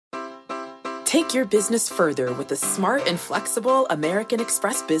Take your business further with the smart and flexible American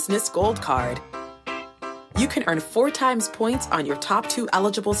Express Business Gold Card. You can earn 4 times points on your top 2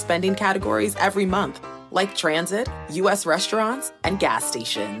 eligible spending categories every month, like transit, U.S. restaurants, and gas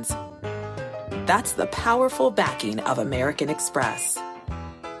stations. That's the powerful backing of American Express.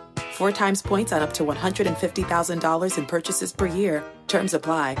 4 times points on up to $150,000 in purchases per year. Terms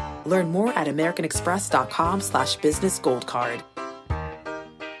apply. Learn more at americanexpress.com/businessgoldcard.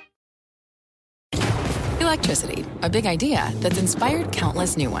 Electricity, a big idea that's inspired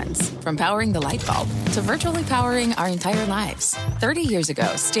countless new ones. From powering the light bulb to virtually powering our entire lives. 30 years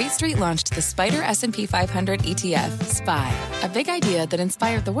ago, State Street launched the Spider S&P 500 ETF, SPY. A big idea that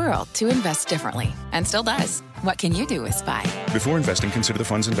inspired the world to invest differently. And still does. What can you do with SPY? Before investing, consider the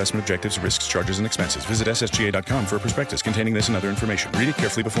fund's investment objectives, risks, charges, and expenses. Visit ssga.com for a prospectus containing this and other information. Read it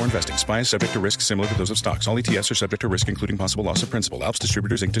carefully before investing. SPY is subject to risks similar to those of stocks. All ETFs are subject to risk, including possible loss of principal. Alps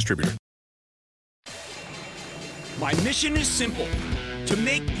Distributors, Inc. Distributor. My mission is simple, to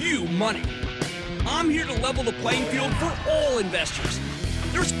make you money. I'm here to level the playing field for all investors.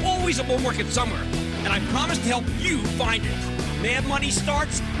 There's always a bull market somewhere, and I promise to help you find it. Mad Money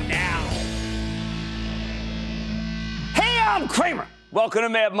starts now. Hey, I'm Cramer. Welcome to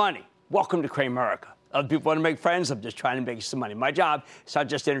Mad Money. Welcome to Cramerica. Other people want to make friends. I'm just trying to make you some money. My job is not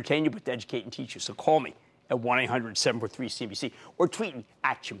just to entertain you, but to educate and teach you. So call me at 1-800-743-CNBC or tweet me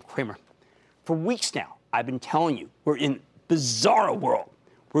at Jim Cramer. For weeks now, I've been telling you we're in bizarro world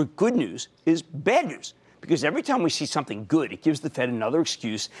where good news is bad news. Because every time we see something good, it gives the Fed another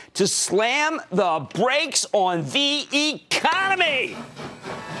excuse to slam the brakes on the economy.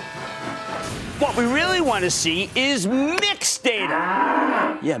 What we really want to see is mixed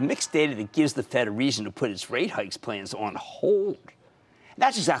data. Yeah, mixed data that gives the Fed a reason to put its rate hikes plans on hold.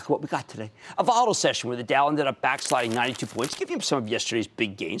 That's exactly what we got today. A volatile session where the Dow ended up backsliding 92 points, giving up some of yesterday's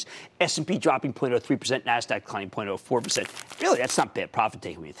big gains. S&P dropping 0.03%, NASDAQ climbing 0.04%. Really, that's not bad profit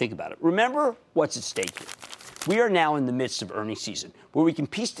taking when you think about it. Remember what's at stake here. We are now in the midst of earnings season, where we can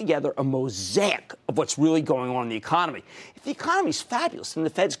piece together a mosaic of what's really going on in the economy. If the economy's fabulous, then the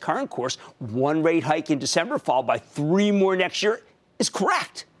Fed's current course, 1 rate hike in December, followed by 3 more next year, is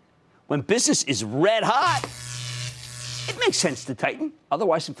correct. When business is red hot, it makes sense to tighten.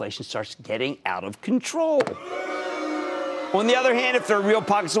 Otherwise, inflation starts getting out of control. On the other hand, if there are real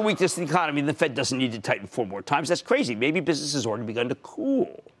pockets of weakness in the economy, the Fed doesn't need to tighten 4 more times. That's crazy. Maybe business has already begun to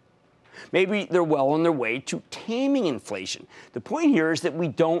cool. Maybe they're well on their way to taming inflation. The point here is that we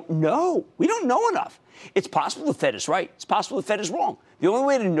don't know. We don't know enough. It's possible the Fed is right. It's possible the Fed is wrong. The only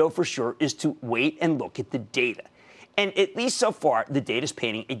way to know for sure is to wait and look at the data. And at least so far, the data is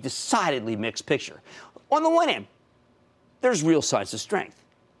painting a decidedly mixed picture. On the one hand, there's real signs of strength.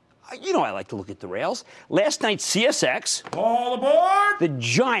 You know I like to look at the rails. Last night, CSX, all aboard, the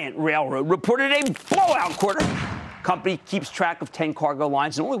giant railroad, reported a blowout quarter. Company keeps track of 10 cargo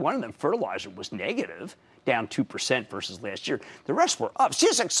lines, and only one of them, fertilizer, was negative, down 2% versus last year. The rest were up.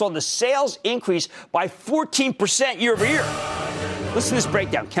 CSX saw the sales increase by 14% year over year. Listen to this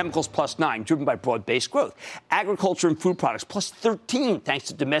breakdown. Chemicals plus 9, driven by broad-based growth. Agriculture and food products plus 13, thanks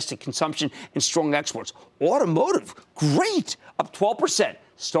to domestic consumption and strong exports. Automotive, great, up 12%.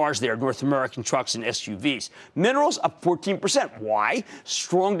 Stars there, North American trucks and SUVs. Minerals up 14%. Why?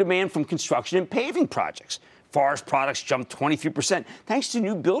 Strong demand from construction and paving projects. Forest products jumped 23%, thanks to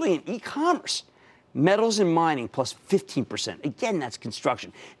new building and e-commerce. Metals and mining plus 15%. Again, that's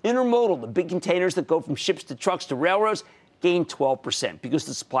construction. Intermodal, the big containers that go from ships to trucks to railroads, gained 12% because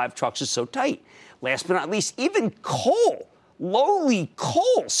the supply of trucks is so tight. Last but not least, even coal, lowly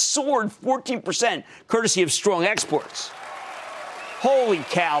coal, soared 14%, courtesy of strong exports. Holy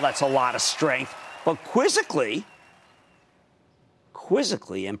cow, that's a lot of strength. But quizzically,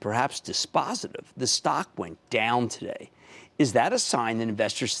 and perhaps dispositive, the stock went down today. Is that a sign that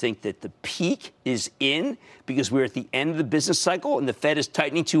investors think that the peak is in because we're at the end of the business cycle and the Fed is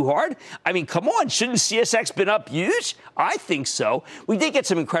tightening too hard? I mean, come on, shouldn't CSX been up huge? I think so. We did get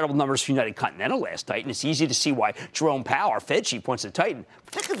some incredible numbers from United Continental last night, and it's easy to see why Jerome Powell, our Fed chief, wants to tighten,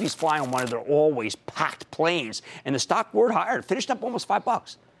 particularly if he's flying on one of their always packed planes. And the stock roared higher. It finished up almost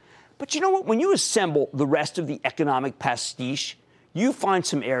 $5. But you know what? When you assemble the rest of the economic pastiche, you find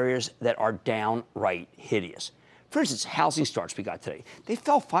some areas that are downright hideous. For instance, housing starts we got today. They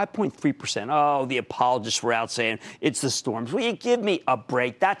fell 5.3%. Oh, the apologists were out saying it's the storms. Will you give me a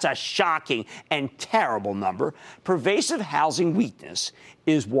break? That's a shocking and terrible number. Pervasive housing weakness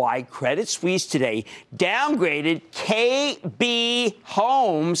is why Credit Suisse today downgraded KB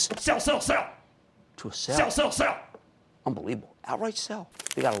Homes. Sell. To a sell. Sell. Unbelievable. Outright sell.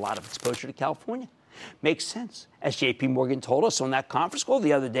 They got a lot of exposure to California. Makes sense. As J.P. Morgan told us on that conference call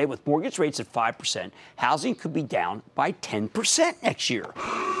the other day, with mortgage rates at 5%, housing could be down by 10% next year.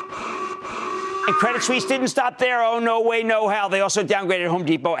 And Credit Suisse didn't stop there. Oh, no way, no how. They also downgraded Home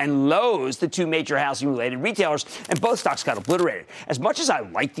Depot and Lowe's, the two major housing-related retailers, and both stocks got obliterated. As much as I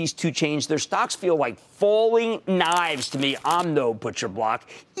like these two chains, their stocks feel like falling knives to me. I'm no butcher block.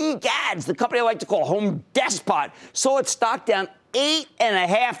 Egads, the company I like to call Home Despot, saw its stock down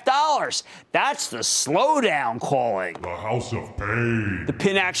 $8.50. That's the slowdown calling. The house of pain. The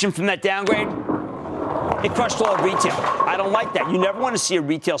pin action from that downgrade? It crushed all of retail. I don't like that. You never want to see a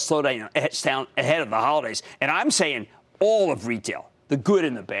retail slowdown ahead of the holidays. And I'm saying all of retail, the good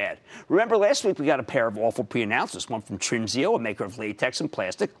and the bad. Remember, last week we got a pair of awful pre-announcements, one from Trimzeo, a maker of latex and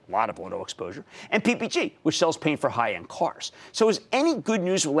plastic, a lot of auto exposure, and PPG, which sells paint for high-end cars. So is any good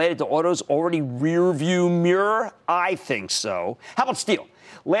news related to autos already rear-view mirror? I think so. How about steel?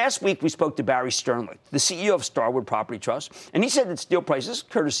 Last week, we spoke to Barry Sternlicht, the CEO of Starwood Property Trust, and he said that steel prices,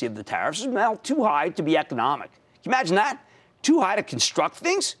 courtesy of the tariffs, are now too high to be economic. Can you imagine that? Too high to construct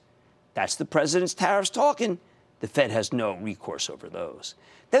things? That's the president's tariffs talking. The Fed has no recourse over those.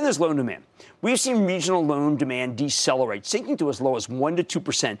 Then there's loan demand. We've seen regional loan demand decelerate, sinking to as low as 1% to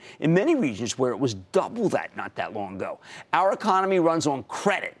 2% in many regions where it was double that not that long ago. Our economy runs on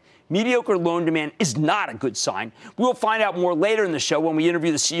credit. Mediocre loan demand is not a good sign. We'll find out more later in the show when we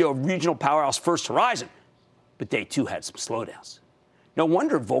interview the CEO of regional powerhouse First Horizon. But they, too, had some slowdowns. No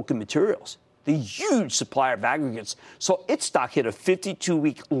wonder Vulcan Materials, the huge supplier of aggregates, saw its stock hit a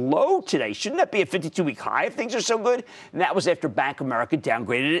 52-week low today. Shouldn't that be a 52-week high if things are so good? And that was after Bank of America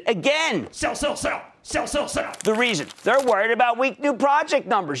downgraded it again. Sell, sell, sell. Sell, sell, sell. The reason? They're worried about weak new project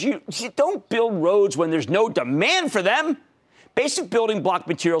numbers. You don't build roads when there's no demand for them. Basic building block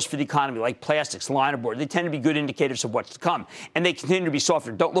materials for the economy, like plastics, linerboard, they tend to be good indicators of what's to come, and they continue to be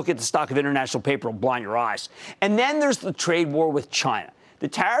softer. Don't look at the stock of International Paper, it'll blind your eyes. And then there's the trade war with China. The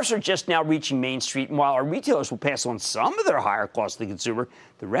tariffs are just now reaching Main Street, and while our retailers will pass on some of their higher costs to the consumer,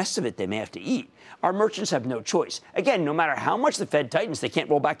 the rest of it they may have to eat. Our merchants have no choice. Again, no matter how much the Fed tightens, they can't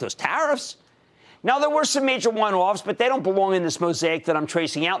roll back those tariffs. Now, there were some major one-offs, but they don't belong in this mosaic that I'm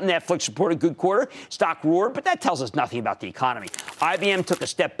tracing out. Netflix reported a good quarter. Stock roared, but that tells us nothing about the economy. IBM took a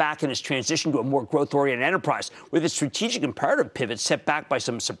step back in its transition to a more growth-oriented enterprise, with its strategic imperative pivot set back by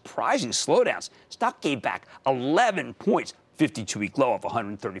some surprising slowdowns. Stock gave back 11 points. 52-week low of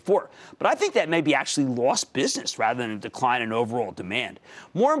 134. But I think that may be actually lost business rather than a decline in overall demand.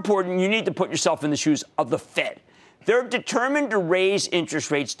 More important, you need to put yourself in the shoes of the Fed. They're determined to raise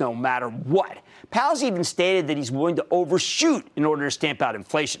interest rates no matter what. Powell's even stated that he's willing to overshoot in order to stamp out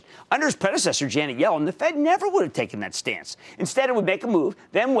inflation. Under his predecessor, Janet Yellen, the Fed never would have taken that stance. Instead, it would make a move,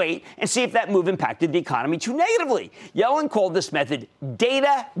 then wait, and see if that move impacted the economy too negatively. Yellen called this method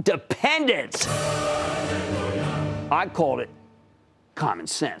data dependence. I called it common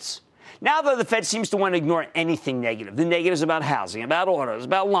sense. Now, though, the Fed seems to want to ignore anything negative. The negatives about housing, about autos,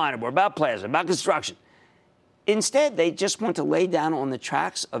 about linerboard, about plasma, about construction. Instead, they just want to lay down on the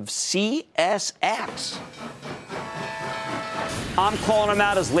tracks of CSX. I'm calling them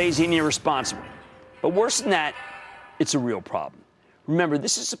out as lazy and irresponsible. But worse than that, it's a real problem. Remember,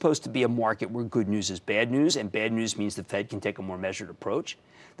 this is supposed to be a market where good news is bad news, and bad news means the Fed can take a more measured approach.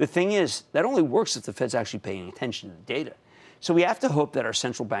 The thing is, that only works if the Fed's actually paying attention to the data. So we have to hope that our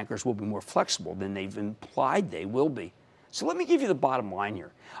central bankers will be more flexible than they've implied they will be. So let me give you the bottom line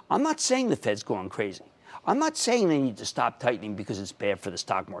here. I'm not saying the Fed's going crazy. I'm not saying they need to stop tightening because it's bad for the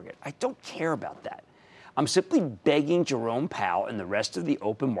stock market. I don't care about that. I'm simply begging Jerome Powell and the rest of the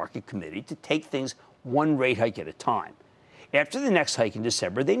Open Market Committee to take things one rate hike at a time. After the next hike in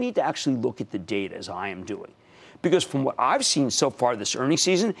December, they need to actually look at the data as I am doing. Because from what I've seen so far this earnings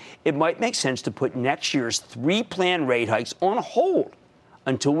season, it might make sense to put next year's 3 planned rate hikes on hold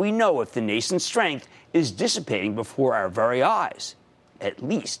until we know if the nascent strength is dissipating before our very eyes, at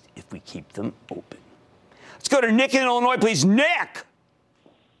least if we keep them open. Let's go to Nick in Illinois, please. Nick!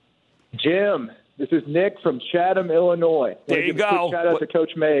 Jim, this is Nick from Chatham, Illinois. There you go. Shout out to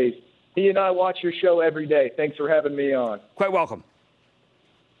Coach Mays. He and I watch your show every day. Thanks for having me on. Quite welcome.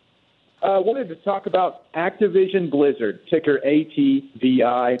 I wanted to talk about Activision Blizzard, ticker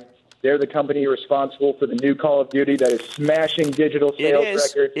ATVI. They're the company responsible for the new Call of Duty that is smashing digital sales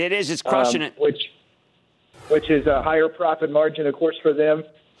records. It is. It's crushing it. Which is a higher profit margin, of course, for them.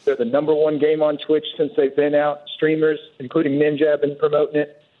 They're the number one game on Twitch since they've been out. Streamers, including Ninja, have been promoting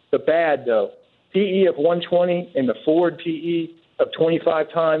it. The bad, though, PE of 120 and the forward PE of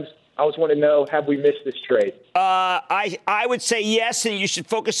 25 times. I just want to know, have we missed this trade? I would say yes, and you should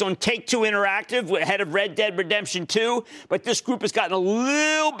focus on Take-Two Interactive ahead of Red Dead Redemption 2. But this group has gotten a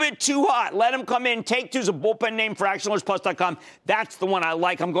little bit too hot. Let them come in. Take-Two's a bullpen name for ActionAlertsPlus.com. That's the one I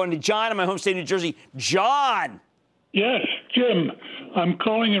like. I'm going to John in my home state, New Jersey. John. Yes, Jim. I'm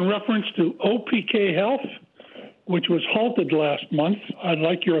calling in reference to OPK Health, which was halted last month. I'd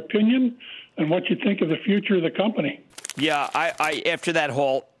like your opinion and what you think of the future of the company. Yeah, I after that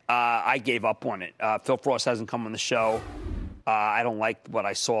halt, I gave up on it. Phil Frost hasn't come on the show. I don't like what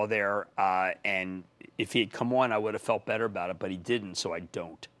I saw there. And if he had come on, I would have felt better about it, but he didn't, so I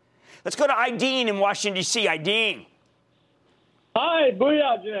don't. Let's go to Ideen in Washington, D.C. Ideen. Hi,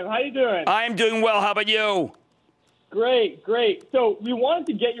 booyah, Jim. How you doing? I am doing well. How about you? Great. So we wanted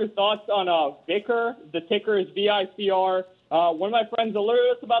to get your thoughts on Vicor. The ticker is VICR. One of my friends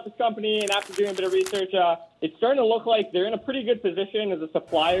alerted us about this company, and after doing a bit of research, it's starting to look like they're in a pretty good position as a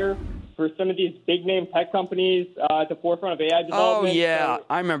supplier for some of these big-name tech companies at the forefront of AI development. Oh, yeah.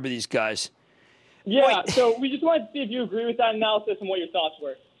 I remember these guys. Yeah, so we just wanted to see if you agree with that analysis and what your thoughts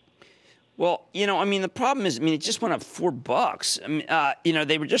were. Well, the problem is, it just went up $4.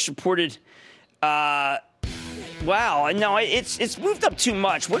 They were just reported wow, no, it's moved up too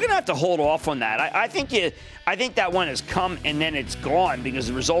much. We're going to have to hold off on that. I think that one has come and then it's gone because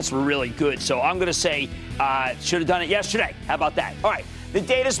the results were really good. So I'm going to say should have done it yesterday. How about that? All right, the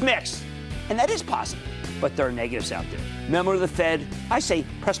data's mixed, and that is positive, but there are negatives out there. Member of the Fed, I say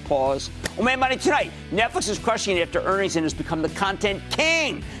press pause. Oh, Mad Money tonight. Netflix is crushing it after earnings and has become the content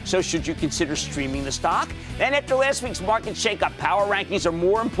king. So should you consider streaming the stock? Then after last week's market shakeup, power rankings are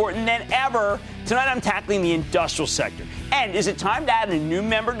more important than ever. Tonight I'm tackling the industrial sector. And is it time to add a new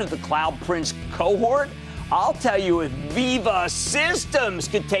member to the Cloud Prince cohort? I'll tell you if Viva Systems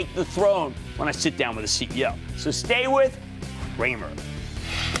could take the throne when I sit down with the CEO. So stay with Cramer.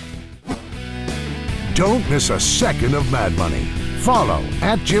 Don't miss a second of Mad Money. Follow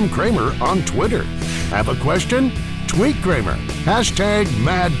 @JimCramer on Twitter. Have a question? Tweet Cramer.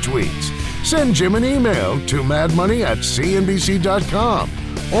 #MadTweets. Send Jim an email to madmoney@cnbc.com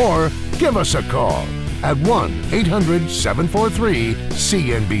or give us a call at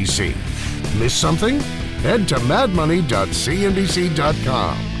 1-800-743-CNBC. Miss something? Head to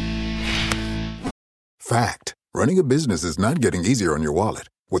madmoney.cnbc.com. Fact. Running a business is not getting easier on your wallet.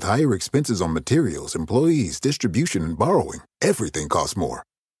 With higher expenses on materials, employees, distribution, and borrowing, everything costs more.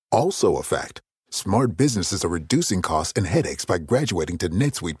 Also a fact. Smart businesses are reducing costs and headaches by graduating to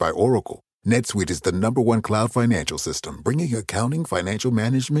NetSuite by Oracle. NetSuite is the #1 cloud financial system, bringing accounting, financial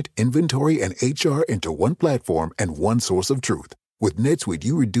management, inventory, and HR into one platform and one source of truth. With NetSuite,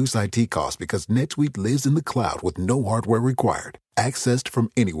 you reduce IT costs because NetSuite lives in the cloud with no hardware required. Accessed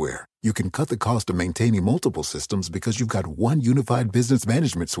from anywhere, you can cut the cost of maintaining multiple systems because you've got one unified business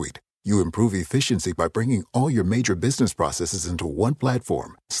management suite. You improve efficiency by bringing all your major business processes into one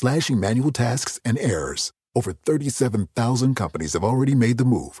platform, slashing manual tasks and errors. Over 37,000 companies have already made the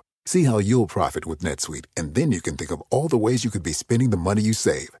move. See how you'll profit with NetSuite, and then you can think of all the ways you could be spending the money you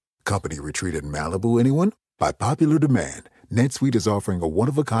save. Company retreat in Malibu, anyone? By popular demand, NetSuite is offering a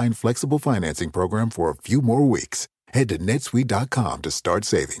one-of-a-kind flexible financing program for a few more weeks. Head to netsuite.com to start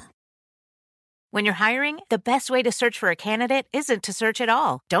saving. When you're hiring, the best way to search for a candidate isn't to search at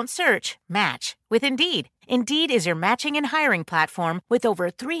all. Don't search, match with Indeed. Indeed is your matching and hiring platform with over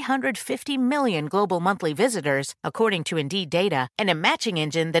 350 million global monthly visitors, according to Indeed data, and a matching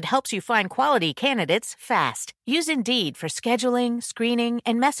engine that helps you find quality candidates fast. Use Indeed for scheduling, screening,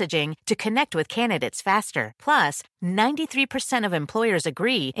 and messaging to connect with candidates faster. Plus, 93% of employers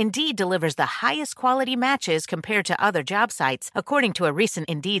agree Indeed delivers the highest quality matches compared to other job sites, according to a recent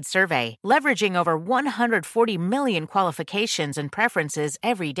Indeed survey. Leveraging over 140 million qualifications and preferences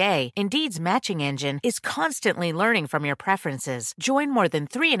every day, Indeed's matching engine is constantly learning from your preferences. Join more than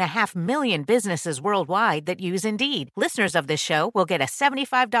 3.5 million businesses worldwide that use Indeed. Listeners of this show will get a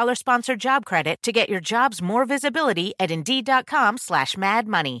 $75 sponsored job credit to get your jobs more visibility at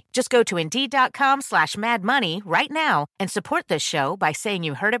Indeed.com/madmoney. Just go to Indeed.com/madmoney right now and support this show by saying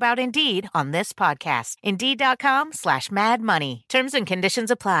you heard about Indeed on this podcast. Indeed.com/madmoney. Terms and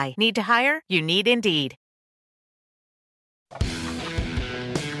conditions apply. Need to hire? You need Indeed.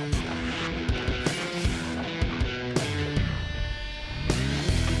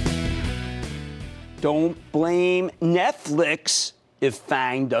 Don't blame Netflix if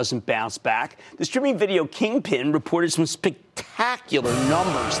FANG doesn't bounce back. The streaming video Kingpin reported some spectacular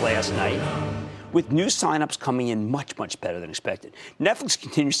numbers last night. with new signups coming in much, much better than expected. Netflix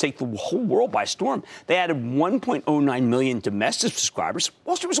continues to take the whole world by storm. They added 1.09 million domestic subscribers.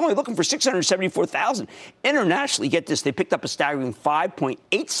 Wall Street was only looking for 674,000. Internationally, get this, they picked up a staggering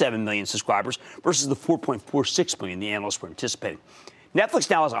 5.87 million subscribers versus the 4.46 million the analysts were anticipating. Netflix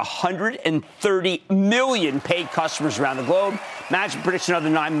now has 130 million paid customers around the globe. Management predicts another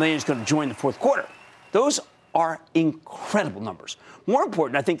 9 million is going to join the fourth quarter. Those are incredible numbers. More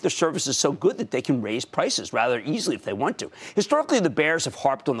important, I think their service is so good that they can raise prices rather easily if they want to. Historically, the bears have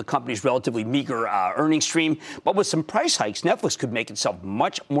harped on the company's relatively meager earnings stream, but with some price hikes, Netflix could make itself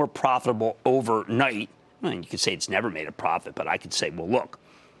much more profitable overnight. Well, you could say it's never made a profit, but I could say, well, look,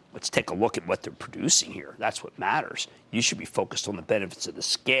 let's take a look at what they're producing here. That's what matters. You should be focused on the benefits of the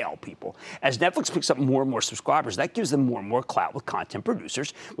scale, people. As Netflix picks up more and more subscribers, that gives them more and more clout with content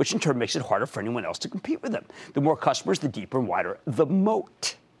producers, which in turn makes it harder for anyone else to compete with them. The more customers, the deeper and wider the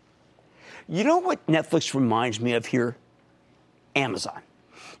moat. You know what Netflix reminds me of here? Amazon.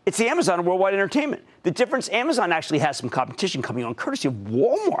 It's the Amazon of worldwide entertainment. The difference, Amazon actually has some competition coming on courtesy of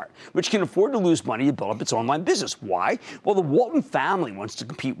Walmart, which can afford to lose money to build up its online business. Why? Well, the Walton family wants to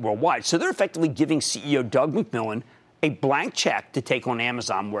compete worldwide, so they're effectively giving CEO Doug McMillon a blank check to take on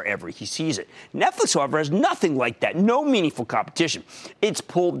Amazon wherever he sees it. Netflix, however, has nothing like that, no meaningful competition. It's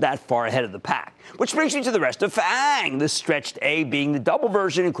pulled that far ahead of the pack. Which brings me to the rest of FANG, the stretched A being the double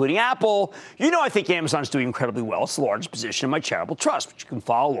version, including Apple. You know I think Amazon's doing incredibly well. It's the largest position in my charitable trust, which you can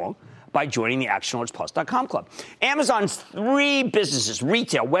follow along by joining the ActionAlertsPlus.com club. Amazon's three businesses,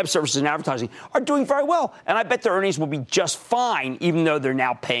 retail, web services, and advertising, are doing very well, and I bet their earnings will be just fine, even though they're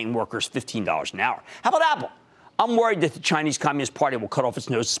now paying workers $15 an hour. How about Apple? I'm worried that the Chinese Communist Party will cut off its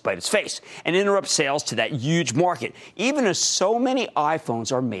nose to spite its face and interrupt sales to that huge market, even as so many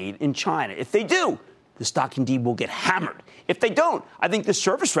iPhones are made in China. If they do, the stock indeed will get hammered. If they don't, I think the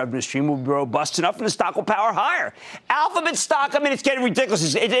service revenue stream will be robust enough and the stock will power higher. Alphabet stock, I mean, it's getting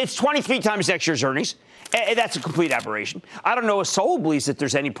ridiculous. It's 23 times next year's earnings. That's a complete aberration. I don't know if Seoul believes that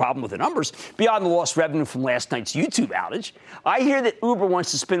there's any problem with the numbers beyond the lost revenue from last night's YouTube outage. I hear that Uber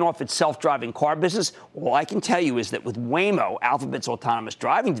wants to spin off its self-driving car business. All I can tell you is that with Waymo, Alphabet's autonomous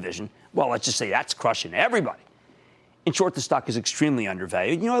driving division, well, let's just say that's crushing everybody. In short, the stock is extremely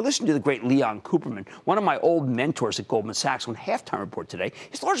undervalued. You know, I listened to the great Leon Cooperman, one of my old mentors at Goldman Sachs, on Halftime Report today.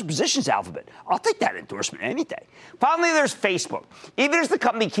 His largest position is Alphabet. I'll take that endorsement any day. Finally, there's Facebook. Even as the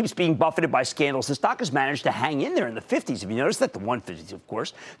company keeps being buffeted by scandals, the stock has managed to hang in there in the 50s. Have you noticed that? The 150s, of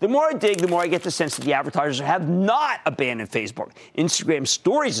course. The more I dig, the more I get the sense that the advertisers have not abandoned Facebook. Instagram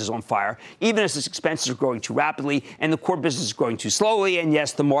Stories is on fire, even as its expenses are growing too rapidly and the core business is growing too slowly. And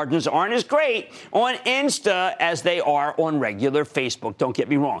yes, the margins aren't as great on Insta as they are on regular Facebook. Don't get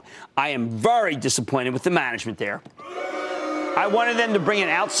me wrong. I am very disappointed with the management there. I wanted them to bring an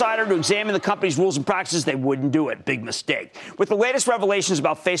outsider to examine the company's rules and practices. They wouldn't do it. Big mistake. With the latest revelations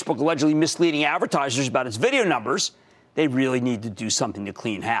about Facebook allegedly misleading advertisers about its video numbers, they really need to do something to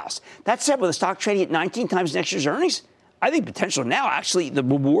clean house. That said, with the stock trading at 19 times next year's earnings, I think potential now, actually, the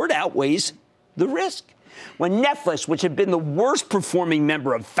reward outweighs the risk. When Netflix, which had been the worst performing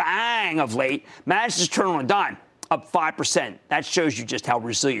member of FANG of late, managed to turn on a dime, up 5%. That shows you just how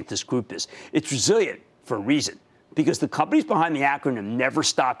resilient this group is. It's resilient for a reason, because the companies behind the acronym never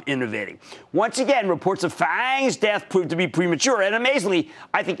stop innovating. Once again, reports of FANG's death proved to be premature, and amazingly,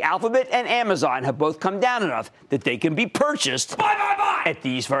 I think Alphabet and Amazon have both come down enough that they can be purchased at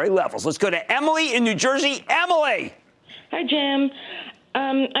these very levels. Let's go to Emily in New Jersey. Emily! Hi, Jim.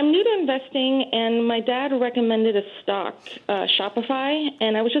 I'm new to investing, and my dad recommended a stock, Shopify,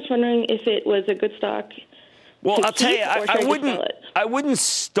 and I was just wondering if it was a good stock. Well, I'll tell you, I wouldn't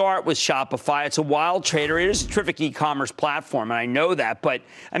start with Shopify. It's a wild trader. It is a terrific e-commerce platform, and I know that. But,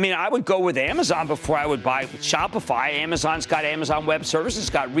 I mean, I would go with Amazon before I would buy Shopify. Amazon's got Amazon Web Services,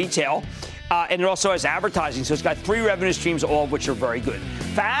 it's got retail, and it also has advertising. So it's got three revenue streams, all of which are very good.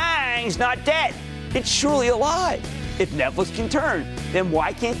 FANG's not dead. It's surely alive. If Netflix can turn, then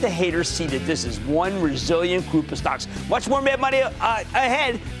why can't the haters see that this is one resilient group of stocks? Much more mad money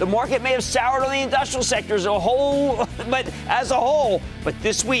ahead. The market may have soured on the industrial sector as a whole, But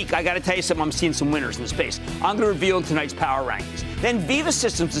this week, I got to tell you something, I'm seeing some winners in the space. I'm going to reveal in tonight's Power Rankings. Then Viva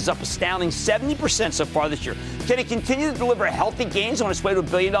Systems is up astounding 70% so far this year. Can it continue to deliver healthy gains on its way to $1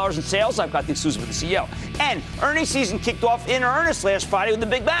 billion in sales? I've got the exclusive with the CEO. And earnings season kicked off in earnest last Friday with the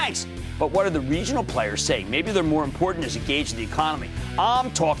big banks. But what are the regional players saying? Maybe they're more important as a gauge of the economy. I'm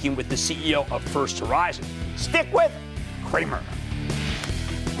talking with the CEO of First Horizon. Stick with Cramer.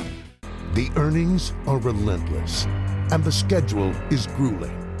 The earnings are relentless, and the schedule is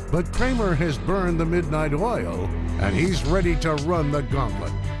grueling. But Cramer has burned the midnight oil, and he's ready to run the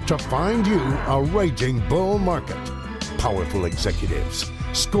gauntlet to find you a raging bull market. Powerful executives,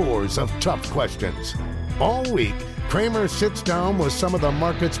 scores of tough questions. All week, Cramer sits down with some of the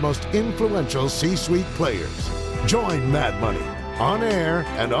market's most influential C-suite players. Join Mad Money on air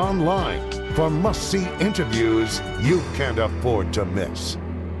and online for must-see interviews you can't afford to miss.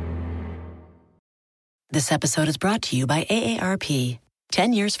 This episode is brought to you by AARP.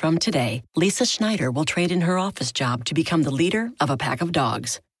 10 years from today, Lisa Schneider will trade in her office job to become the leader of a pack of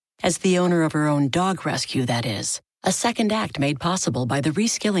dogs. As the owner of her own dog rescue, that is. A second act made possible by the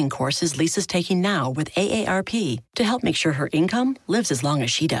reskilling courses Lisa's taking now with AARP to help make sure her income lives as long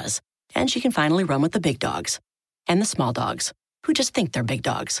as she does. And she can finally run with the big dogs. And the small dogs, who just think they're big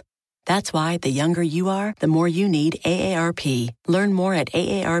dogs. That's why the younger you are, the more you need AARP. Learn more at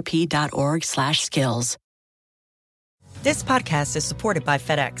aarp.org/skills. This podcast is supported by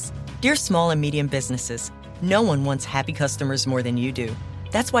FedEx. Dear small and medium businesses, no one wants happy customers more than you do.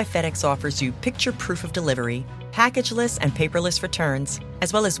 That's why FedEx offers you picture proof of delivery, packageless and paperless returns,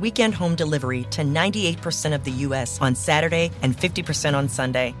 as well as weekend home delivery to 98% of the U.S. on Saturday and 50% on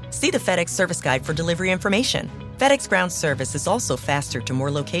Sunday. See the FedEx service guide for delivery information. FedEx Ground service is also faster to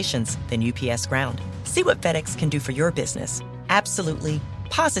more locations than UPS Ground. See what FedEx can do for your business. Absolutely,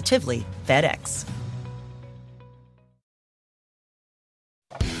 positively FedEx.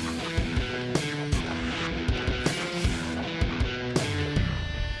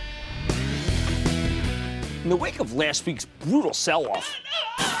 In the wake of last week's brutal sell-off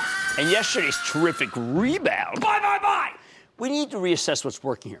and yesterday's terrific rebound, buy, we need to reassess what's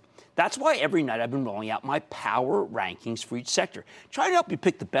working here. That's why every night I've been rolling out my power rankings for each sector. Try to help you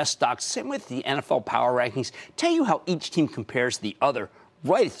pick the best stocks, same with the NFL power rankings, tell you how each team compares to the other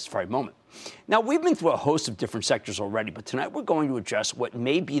right at this very moment. Now, we've been through a host of different sectors already, but tonight we're going to address what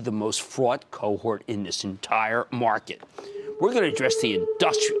may be the most fraught cohort in this entire market. We're going to address the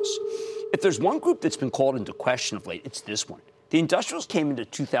industrials. If there's one group that's been called into question of late, it's this one. The industrials came into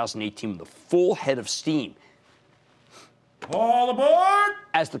 2018 with a full head of steam. All aboard!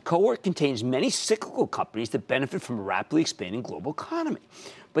 As the cohort contains many cyclical companies that benefit from a rapidly expanding global economy.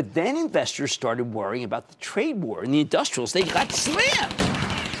 But then investors started worrying about the trade war and the industrials. They got slammed.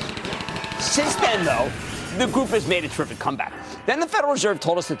 Since then, though, the group has made a terrific comeback. Then the Federal Reserve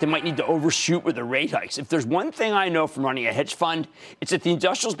told us that they might need to overshoot with the rate hikes. If there's one thing I know from running a hedge fund, it's that the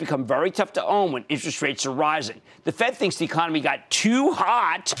industrials become very tough to own when interest rates are rising. The Fed thinks the economy got too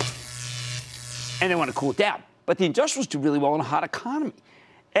hot, and they want to cool it down. But the industrials do really well in a hot economy.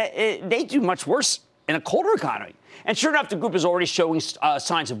 They do much worse in a colder economy. And sure enough, the group is already showing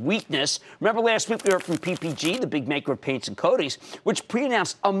signs of weakness. Remember last week we heard from PPG, the big maker of paints and coatings, which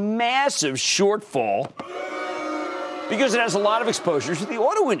pre-announced a massive shortfall because it has a lot of exposure to the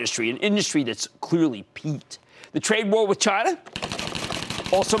auto industry, an industry that's clearly peaked. The trade war with China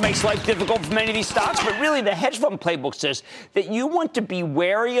also makes life difficult for many of these stocks, but really the hedge fund playbook says that you want to be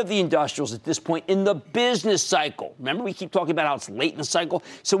wary of the industrials at this point in the business cycle. Remember, we keep talking about how it's late in the cycle,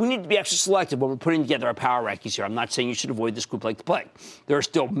 so we need to be extra selective when we're putting together our power rankings here. I'm not saying you should avoid this group like the plague. There are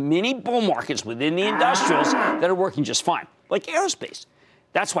still many bull markets within the industrials that are working just fine, like aerospace.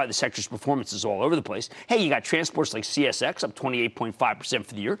 That's why the sector's performance is all over the place. Hey, you got transports like CSX up 28.5%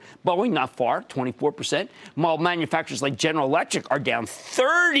 for the year. Boeing, not far, 24%. While manufacturers like General Electric are down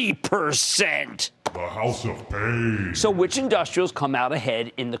 30%. The House of Pain. So which industrials come out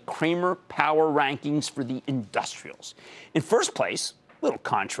ahead in the Cramer Power Rankings for the industrials? In first place, a little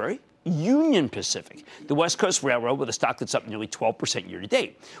contrary, Union Pacific, the West Coast Railroad with a stock that's up nearly 12% year to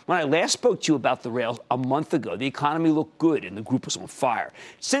date. When I last spoke to you about the rails a month ago, the economy looked good and the group was on fire.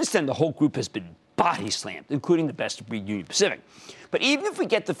 Since then, the whole group has been body slammed, including the best of breed Union Pacific. But even if we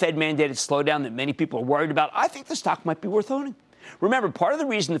get the Fed-mandated slowdown that many people are worried about, I think the stock might be worth owning. Remember, part of the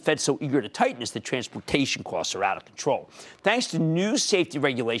reason the Fed's so eager to tighten is that transportation costs are out of control. Thanks to new safety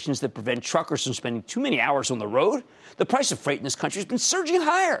regulations that prevent truckers from spending too many hours on the road, the price of freight in this country has been surging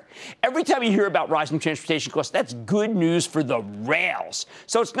higher. Every time you hear about rising transportation costs, that's good news for the rails.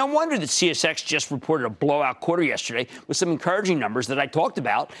 So it's no wonder that CSX just reported a blowout quarter yesterday with some encouraging numbers that I talked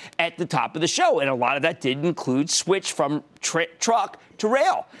about at the top of the show. And a lot of that did include switch from truck to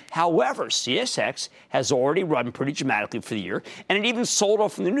rail. However, CSX has already run pretty dramatically for the year, and it even sold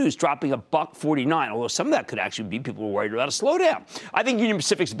off in the news, dropping $1.49, although some of that could actually be people were worried about a slowdown. I think Union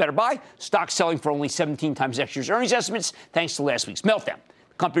Pacific's a better buy. Stock selling for only 17 times next year's earnings estimates, thanks to last week's meltdown.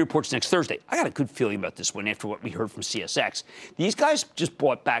 The Company reports next Thursday. I got a good feeling about this one after what we heard from CSX. These guys just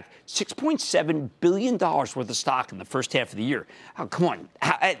bought back $6.7 billion worth of stock in the first half of the year. Oh, come on.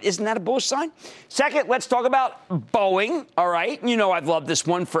 Isn't that a bullish sign? Second, let's talk about Boeing. All right. You know I've loved this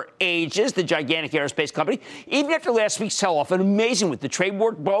one for ages, the gigantic aerospace company. Even after last week's sell-off, and amazing with the trade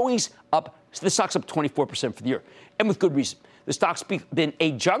war, Boeing's up. The stock's up 24% for the year, and with good reason. The stock's been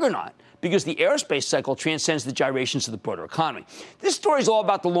a juggernaut because the aerospace cycle transcends the gyrations of the broader economy. This story is all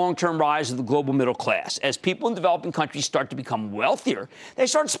about the long-term rise of the global middle class. As people in developing countries start to become wealthier, they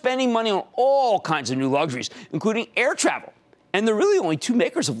start spending money on all kinds of new luxuries, including air travel. And there are really only two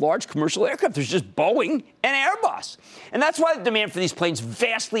makers of large commercial aircraft. There's just Boeing and Airbus. And that's why the demand for these planes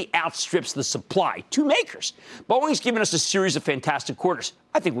vastly outstrips the supply. Two makers. Boeing's given us a series of fantastic quarters.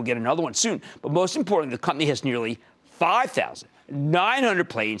 I think we'll get another one soon. But most importantly, the company has nearly 5,900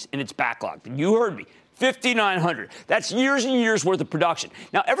 planes in its backlog. You heard me. 5,900. That's years and years worth of production.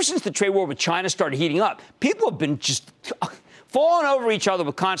 Now, ever since the trade war with China started heating up, people have been just falling over each other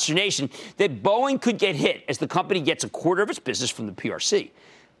with consternation that Boeing could get hit as the company gets a quarter of its business from the PRC.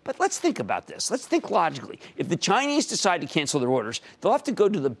 But let's think about this. Let's think logically. If the Chinese decide to cancel their orders, they'll have to go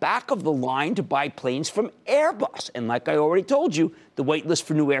to the back of the line to buy planes from Airbus. And like I already told you, the wait list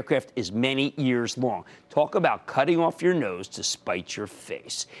for new aircraft is many years long. Talk about cutting off your nose to spite your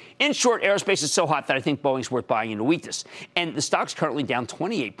face. In short, aerospace is so hot that I think Boeing's worth buying into weakness. And the stock's currently down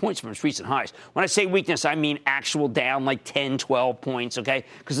 28 points from its recent highs. When I say weakness, I mean actual down like 10, 12 points, okay?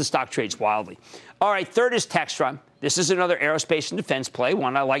 Because the stock trades wildly. All right, third is Textron. This is another aerospace and defense play,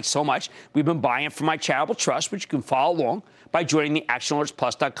 one I like so much. We've been buying it from my charitable trust, which you can follow along by joining the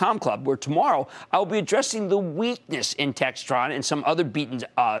ActionAlertsPlus.com club, where tomorrow I will be addressing the weakness in Textron and some other beaten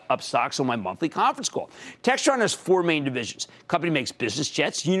up stocks on my monthly conference call. Textron has four main divisions. The company makes business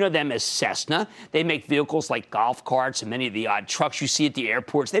jets. You know them as Cessna. They make vehicles like golf carts and many of the odd trucks you see at the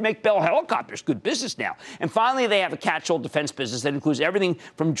airports. They make Bell helicopters. Good business now. And finally, they have a catch-all defense business that includes everything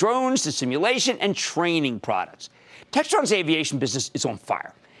from drones to simulation and training products. Textron's aviation business is on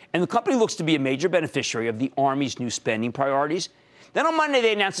fire, and the company looks to be a major beneficiary of the Army's new spending priorities. Then on Monday,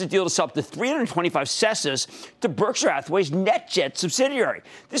 they announced a deal to sell up to 325 Cessnas to Berkshire Hathaway's NetJet subsidiary.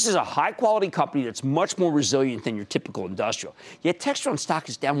 This is a high-quality company that's much more resilient than your typical industrial. Yet Textron stock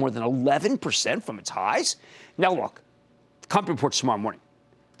is down more than 11% from its highs. Now look, the company reports tomorrow morning.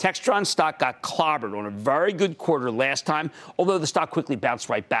 Textron stock got clobbered on a very good quarter last time, although the stock quickly bounced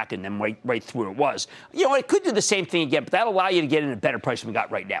right back and then right through where it was. You know, it could do the same thing again, but that'll allow you to get in a better price than we got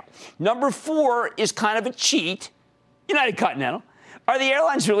right now. Number 4 is kind of a cheat. United Continental. Are the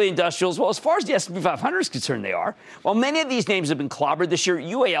airlines really industrials? Well, as far as the S&P 500 is concerned, they are. While many of these names have been clobbered this year,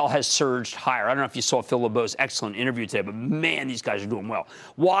 UAL has surged higher. I don't know if you saw Phil LeBeau's excellent interview today, but man, these guys are doing well.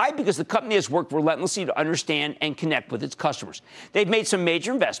 Why? Because the company has worked relentlessly to understand and connect with its customers. They've made some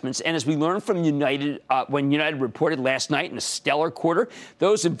major investments, and as we learned from United, when United reported last night in a stellar quarter,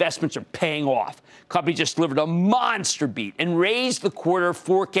 those investments are paying off. Company just delivered a monster beat and raised the quarter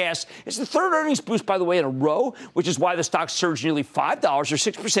forecast. It's the third earnings boost, by the way, in a row, which is why the stock surged nearly $5 or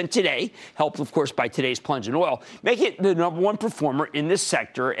 6% today, helped, of course, by today's plunge in oil, making it the number one performer in this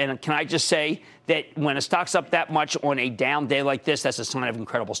sector. And can I just say that when a stock's up that much on a down day like this, that's a sign of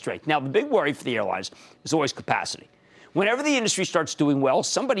incredible strength. Now, the big worry for the airlines is always capacity. Whenever the industry starts doing well,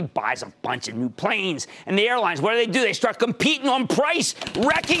 somebody buys a bunch of new planes. And the airlines, what do? They start competing on price,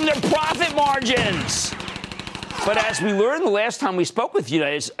 wrecking their profit margins. But as we learned the last time we spoke with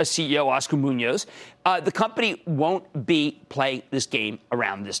United's CEO, Oscar Munoz, the company won't be playing this game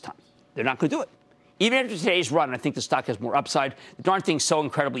around this time. They're not going to do it. Even after today's run, I think the stock has more upside. The darn thing's so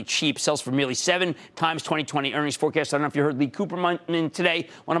incredibly cheap, sells for nearly 7 times 2020 earnings forecast. I don't know if you heard Lee Cooperman today,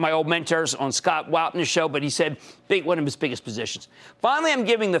 one of my old mentors on Scott Wapner's show, but he said one of his biggest positions. Finally, I'm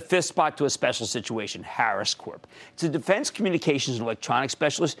giving the fifth spot to a special situation, Harris Corp. It's a defense communications and electronics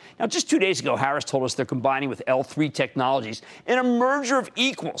specialist. Now, just 2 days ago, Harris told us they're combining with L3 Technologies in a merger of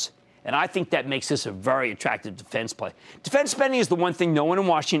equals. And I think that makes this a very attractive defense play. Defense spending is the one thing no one in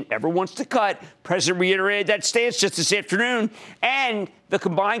Washington ever wants to cut. President reiterated that stance just this afternoon. And the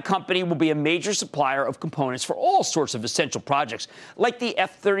combined company will be a major supplier of components for all sorts of essential projects, like the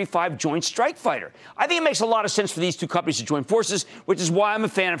F-35 Joint Strike Fighter. I think it makes a lot of sense for these two companies to join forces, which is why I'm a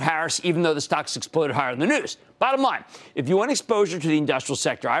fan of Harris, even though the stock's exploded higher in the news. Bottom line, if you want exposure to the industrial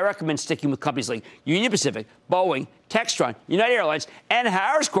sector, I recommend sticking with companies like Union Pacific, Boeing, Textron, United Airlines, and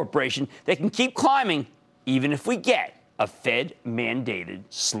Harris Corporation that can keep climbing even if we get a Fed-mandated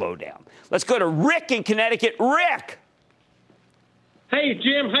slowdown. Let's go to Rick in Connecticut. Rick! Hey,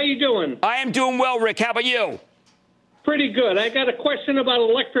 Jim, how you doing? I am doing well, Rick. How about you? Pretty good. I got a question about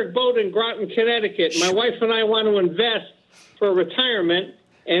electric boat in Groton, Connecticut. My wife and I want to invest for retirement,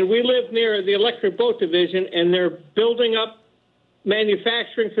 and we live near the electric boat division, and they're building up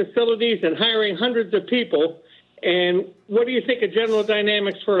manufacturing facilities and hiring hundreds of people. And what do you think of General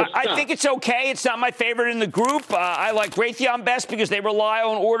Dynamics for a stock? I think it's okay. It's not my favorite in the group. I like Raytheon best because they rely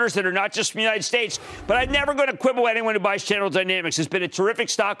on orders that are not just from the United States. But I'm never going to quibble with anyone who buys General Dynamics. It's been a terrific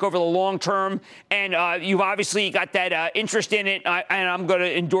stock over the long term. And you've obviously got that interest in it. And I'm going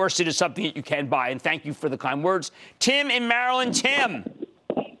to endorse it as something that you can buy. And thank you for the kind words. Tim in Maryland. Tim.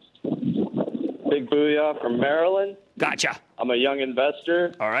 Big booyah from Maryland. Gotcha. I'm a young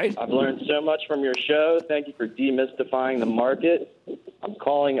investor. All right. I've learned so much from your show. Thank you for demystifying the market. I'm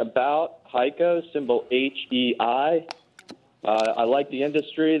calling about HEICO, symbol HEI. I like the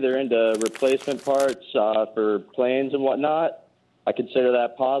industry. They're into replacement parts for planes and whatnot. I consider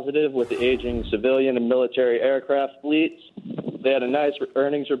that positive with the aging civilian and military aircraft fleets. They had a nice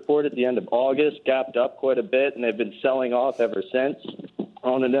earnings report at the end of August, gapped up quite a bit, and they've been selling off ever since. I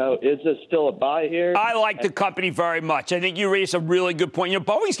want to know, is this still a buy here? I like the company very much. I think you raised a really good point.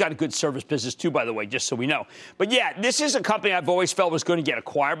 Boeing's got a good service business, too, by the way, just so we know. But, yeah, this is a company I've always felt was going to get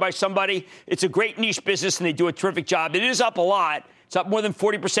acquired by somebody. It's a great niche business, and they do a terrific job. It is up a lot. It's up more than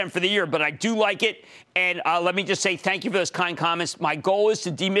 40% for the year, but I do like it. And let me just say thank you for those kind comments. My goal is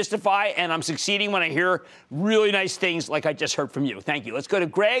to demystify, and I'm succeeding when I hear really nice things like I just heard from you. Thank you. Let's go to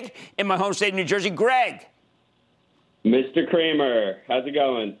Greg in my home state of New Jersey. Greg. Mr. Cramer, how's it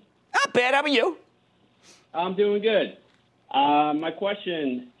going? Not bad. How about you? I'm doing good. My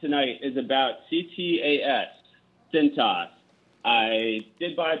question tonight is about CTAS, Cintas. I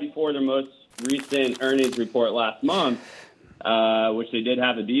did buy before their most recent earnings report last month, which they did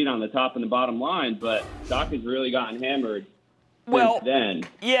have a beat on the top and the bottom line, but stock has really gotten hammered since then.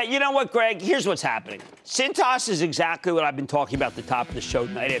 Yeah, you know what, Greg? Here's what's happening. Cintas is exactly what I've been talking about at the top of the show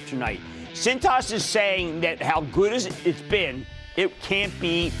night after night. Cintas is saying that how good as it's been, it can't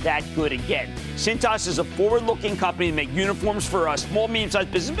be that good again. Cintas is a forward-looking company to make uniforms for small, medium-sized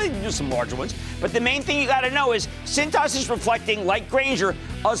business. They do some larger ones. But the main thing you got to know is Cintas is reflecting, like Grainger,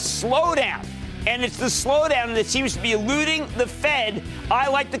 a slowdown. And it's the slowdown that seems to be eluding the Fed. I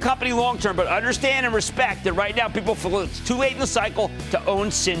like the company long term, but understand and respect that right now people feel it's too late in the cycle to own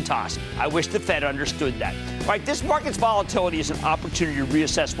Cintas. I wish the Fed understood that. All right, this market's volatility is an opportunity to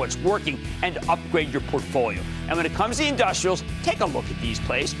reassess what's working and to upgrade your portfolio. And when it comes to the industrials, take a look at these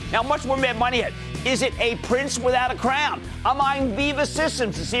plays. Now, much more Mad Money Head. Is it a prince without a crown? I'm eyeing Viva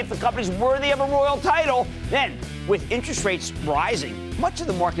Systems to see if the company's worthy of a royal title. Then, with interest rates rising, much of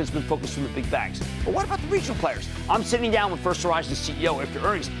the market has been focused on the big banks. But what about the regional players? I'm sitting down with First Horizon CEO after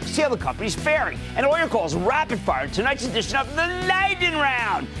earnings to see how the company's faring. And all your calls rapid fire in tonight's edition of the Lightning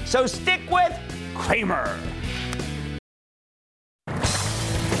Round. So stick with Cramer.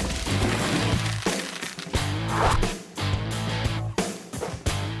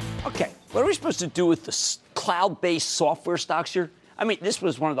 Okay, what are we supposed to do with the cloud-based software stocks here? I mean, this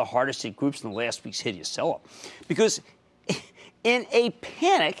was one of the hardest hit groups in the last week's hideous sell-off. Because in a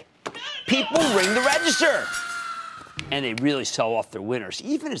panic, people ring the register. And they really sell off their winners,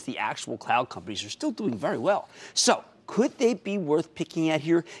 even as the actual cloud companies are still doing very well. So, could they be worth picking at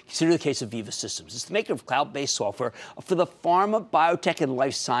here? Consider the case of Viva Systems. It's the maker of cloud-based software for the pharma, biotech, and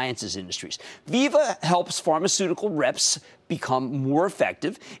life sciences industries. Viva helps pharmaceutical reps become more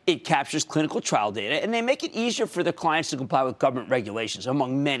effective. It captures clinical trial data, and they make it easier for their clients to comply with government regulations,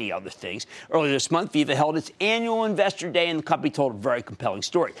 among many other things. Earlier this month, Viva held its annual investor day, and the company told a very compelling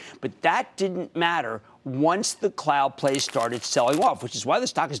story. But that didn't matter once the cloud plays started selling off, which is why the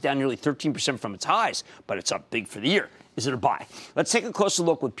stock is down nearly 13% from its highs, but it's up big for the year. Is it a buy? Let's take a closer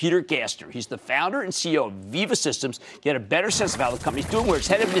look with Peter Gassner. He's the founder and CEO of Viva Systems. Get a better sense of how the company's doing, where it's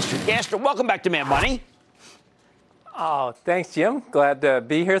headed. Mr. Gassner, welcome back to Mad Money. Oh, thanks, Jim. Glad to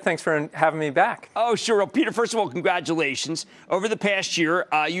be here. Thanks for having me back. Oh, sure. Well, Peter, first of all, congratulations. Over the past year,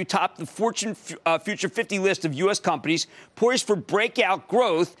 you topped the Fortune Future 50 list of U.S. companies poised for breakout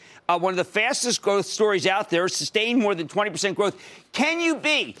growth. One of the fastest growth stories out there, sustained more than 20% growth. Can you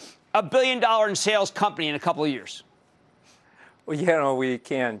be a $1 billion in sales company in a couple of years? Well, we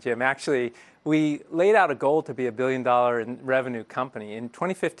can, Jim. Actually, we laid out a goal to be a $1 billion in revenue company. In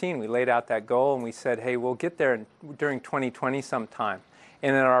 2015, we laid out that goal, and we said, hey, we'll get there during 2020 sometime.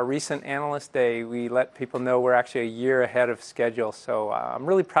 And in our recent Analyst Day, we let people know we're actually a year ahead of schedule. So I'm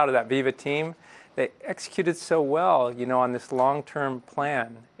really proud of that Viva team. They executed so well, on this long-term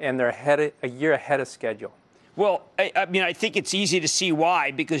plan, and they're a year ahead of schedule. Well, I think it's easy to see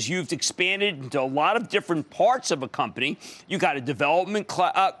why, because you've expanded into a lot of different parts of a company. You've got a development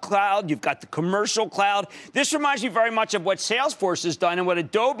cloud. You've got the commercial cloud. This reminds me very much of what Salesforce has done and what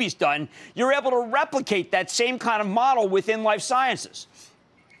Adobe's done. You're able to replicate that same kind of model within life sciences.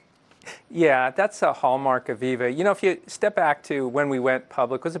 Yeah, that's a hallmark of Viva. You know, if you step back to when we went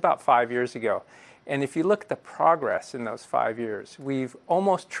public, it was about 5 years ago. And if you look at the progress in those 5 years, we've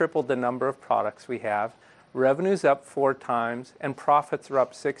almost tripled the number of products we have. Revenue's up 4 times, and profits are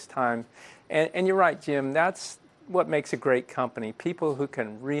up 6 times. And you're right, Jim, that's what makes a great company. People who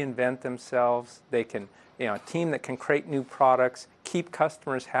can reinvent themselves, they can, a team that can create new products, keep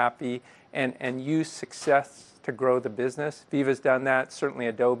customers happy, and use success to grow the business. Viva's done that. Certainly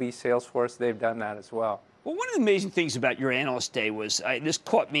Adobe, Salesforce, they've done that as well. Well, one of the amazing things about your analyst day was, this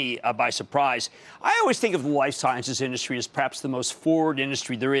caught me by surprise. I always think of the life sciences industry as perhaps the most forward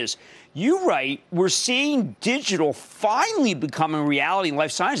industry there is. You write, we're seeing digital finally becoming a reality in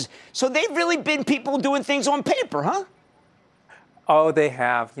life sciences. So they've really been people doing things on paper, huh? Oh, they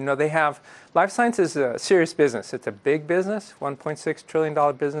have. Life science is a serious business. It's a big business, $1.6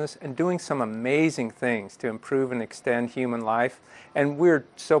 trillion business, and doing some amazing things to improve and extend human life. And we're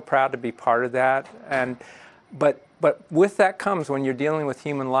so proud to be part of that. But with that comes, when you're dealing with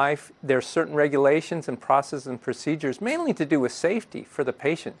human life, there's certain regulations and processes and procedures, mainly to do with safety for the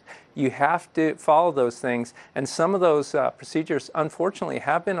patient. You have to follow those things. And some of those procedures, unfortunately,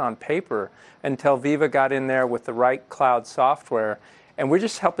 have been on paper until Viva got in there with the right cloud software. And we're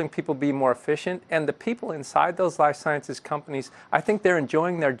just helping people be more efficient. And the people inside those life sciences companies, I think they're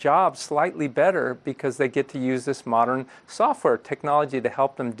enjoying their jobs slightly better because they get to use this modern software technology to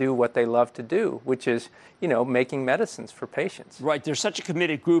help them do what they love to do, which is, making medicines for patients. Right. They're such a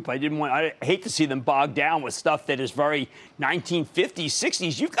committed group. I hate to see them bogged down with stuff that is very 1950s,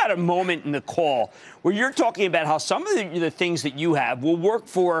 60s. You've got a moment in the call where you're talking about how some of the things that you have will work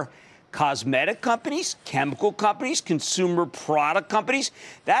for cosmetic companies, chemical companies, consumer product companies.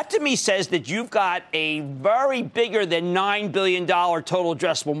 That to me says that you've got a very bigger than $9 billion total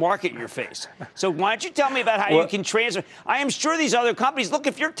addressable market in your face. So why don't you tell me about how you can transfer? I am sure these other companies, look,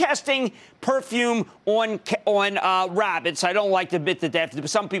 if you're testing perfume on rabbits, I don't like to admit that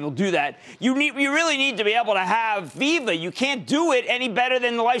some people do that. You really need to be able to have Viva. You can't do it any better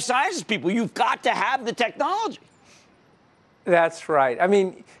than the life sciences people. You've got to have the technology. That's right. I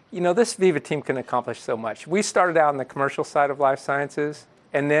mean, this Viva team can accomplish so much. We started out on the commercial side of life sciences,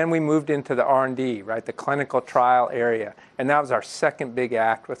 and then we moved into the R&D, right, the clinical trial area. And that was our second big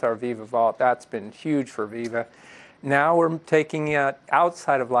act with our Viva Vault. That's been huge for Viva. Now we're taking it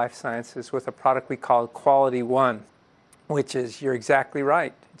outside of life sciences with a product we call Quality One, which is, you're exactly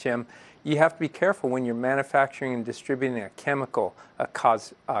right, Jim. You have to be careful when you're manufacturing and distributing a chemical,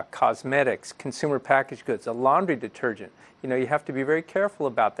 cosmetics, consumer packaged goods, a laundry detergent. You have to be very careful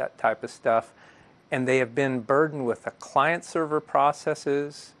about that type of stuff. And they have been burdened with the client-server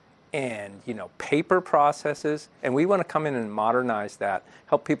processes and, paper processes. And we want to come in and modernize that,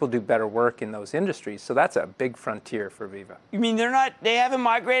 help people do better work in those industries. So that's a big frontier for Viva. You mean they haven't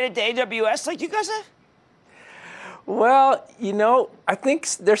migrated to AWS like you guys have? Well, I think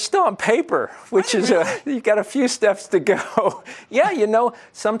they're still on paper, which is you got a few steps to go. Yeah,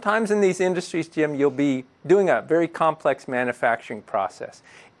 sometimes in these industries, Jim, you'll be doing a very complex manufacturing process,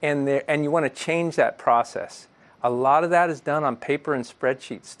 and you want to change that process. A lot of that is done on paper and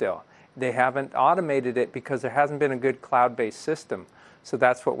spreadsheets still. They haven't automated it because there hasn't been a good cloud-based system. So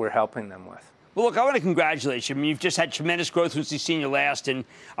that's what we're helping them with. Well, look, I want to congratulate you. I mean, you've just had tremendous growth since you've seen you last, and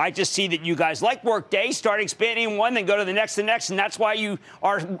I just see that you guys, like Workday, start expanding one, then go to the next, and that's why you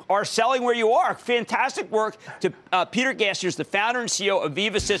are selling where you are. Fantastic work to Peter Gassner, the founder and CEO of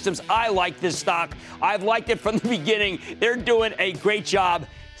Viva Systems. I like this stock. I've liked it from the beginning. They're doing a great job.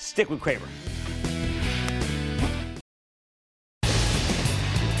 Stick with Cramer.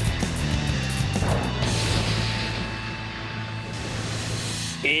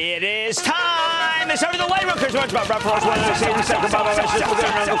 It is time. It's over the light room.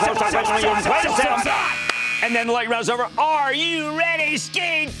 And then the light round's over. Are you ready,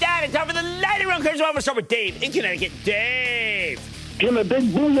 Ski Dad? It's time for the lighting round. I'm going to start with Dave in Connecticut. Dave. Jim, a big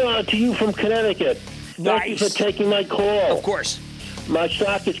booyah to you from Connecticut. Nice. Thank you for taking my call. Of course. My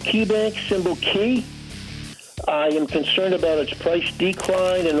stock is KeyBank, symbol KEY. I am concerned about its price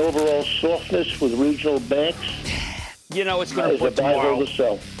decline and overall softness with regional banks. It's going to put tomorrow.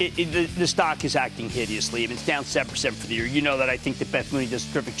 The stock is acting hideously. It's down 7% for the year. You know that I think that Beth Mooney does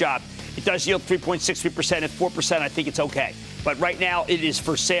a terrific job. It does yield 3.63%. At 4%, I think it's okay. But right now, it is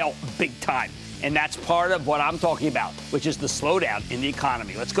for sale big time. And that's part of what I'm talking about, which is the slowdown in the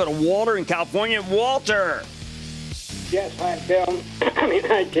economy. Let's go to Walter in California. Walter. Yes, hi, Bill.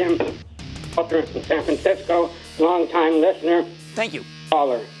 Hi, Jim. Walter from San Francisco, long-time listener. Thank you.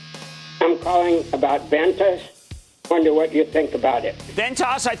 Caller. I'm calling about Ventas. wonder what you think about it.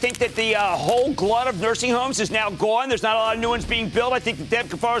 Ventas, I think that the whole glut of nursing homes is now gone. There's not a lot of new ones being built. I think that Deb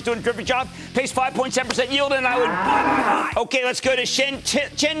Cafaro is doing a terrific job. Pays 5.7% yield, and I would. Okay, let's go to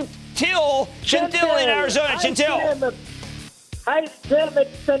Chintil in Arizona. Chintil. Hi, Jim.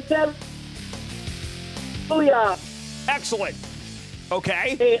 It's Chintil. Excellent.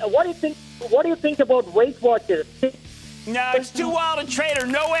 Okay. Hey, what do you think? What do you think about Weight Watchers? No, it's too wild a trader.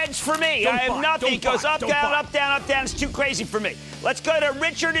 No edge for me. I have nothing. It goes up, down, up, down, up, down. It's too crazy for me. Let's go to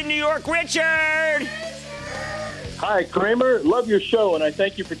Richard in New York. Richard! Hi, Kramer. Love your show, and I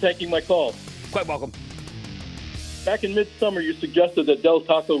thank you for taking my call. Quite welcome. Back in midsummer, you suggested that Del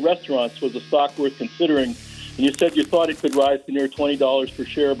Taco Restaurants was a stock worth considering, and you said you thought it could rise to near $20 per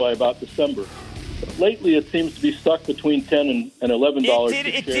share by about December. But lately, it seems to be stuck between $10 and $11 per share.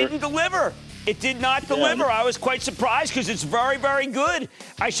 It didn't deliver. It did not deliver. I was quite surprised because it's very, very good.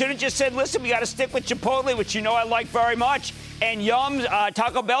 I should have just said, listen, we got to stick with Chipotle, which you know I like very much. And Yum,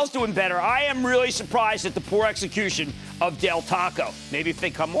 Taco Bell's doing better. I am really surprised at the poor execution of Del Taco. Maybe if they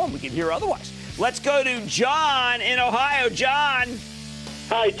come on, we can hear otherwise. Let's go to John in Ohio. John.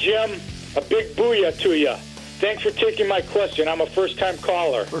 Hi, Jim. A big booyah to you. Thanks for taking my question. I'm a first-time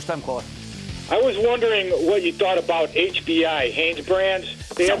caller. First-time caller. I was wondering what you thought about HBI, Hanes Brands.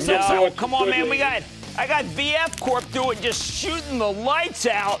 Come on, man. I got VF Corp just shooting the lights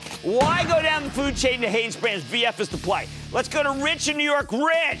out. Why go down the food chain to Hanes Brands? VF is the play. Let's go to Rich in New York.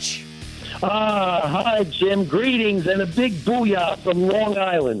 Rich. Hi, Jim. Greetings and a big booyah from Long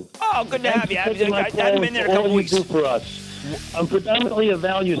Island. Oh, good to have you. I haven't been there in a couple weeks. All you do for us. I'm predominantly a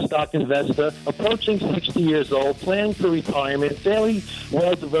value stock investor, approaching 60 years old, planning for retirement, fairly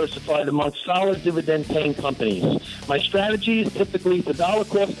well diversified among solid dividend-paying companies. My strategy is typically to dollar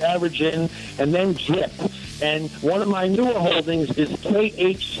cost average in and then drip. And one of my newer holdings is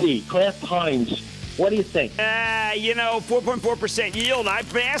KHC, Kraft Heinz. What do you think? 4.4% yield. I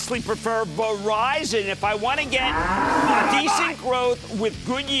vastly prefer Verizon. If I want to get decent growth with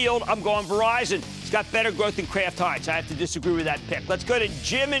good yield, I'm going Verizon. It's got better growth than Kraft Heinz. I have to disagree with that pick. Let's go to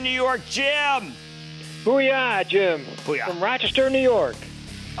Jim in New York. Jim. Booyah, Jim. Booyah. From Rochester, New York.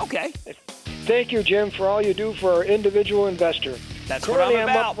 Okay. Thank you, Jim, for all you do for our individual investor. That's currently what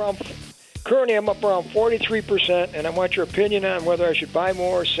I'm about. Currently, I'm up around 43%, and I want your opinion on whether I should buy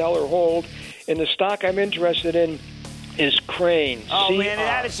more, sell, or hold. And the stock I'm interested in is Crane. Oh, man,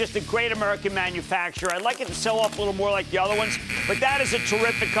 that is just a great American manufacturer. I'd like it to sell off a little more like the other ones, but that is a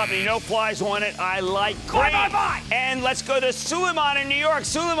terrific company. No flies on it. I like Crane. Bye. And let's go to Suleiman in New York.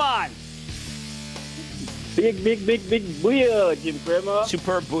 Suleiman. Big booyah, Jim Cramer.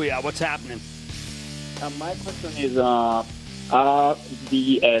 Superb booyah. What's happening? My question is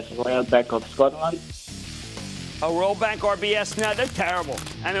RBS, Royal Bank of Scotland. Royal Bank RBS? No, they're terrible.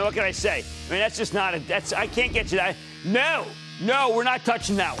 I mean, what can I say? I mean, that's just not I can't get you that. No, we're not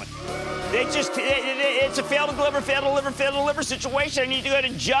touching that one. It's a fail to deliver situation. I need to go to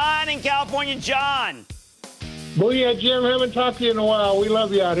John in California. John. Booyah, Jim. Haven't talked to you in a while. We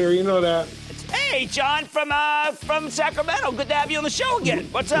love you out here. You know that. Hey, John from Sacramento. Good to have you on the show again.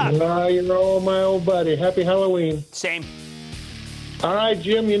 What's up? You know, my old buddy. Happy Halloween. Same. All right,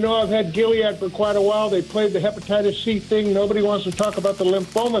 Jim, you know I've had Gilead for quite a while. They played the hepatitis C thing. Nobody wants to talk about the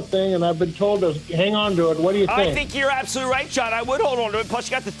lymphoma thing, and I've been told to hang on to it. What do you think? I think you're absolutely right, John. I would hold on to it. Plus,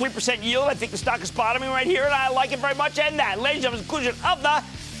 you got the 3% yield. I think the stock is bottoming right here, and I like it very much. And that, ladies and gentlemen, is the conclusion of the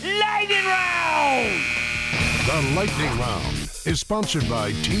Lightning Round. The Lightning Round is sponsored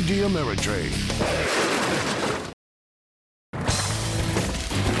by TD Ameritrade.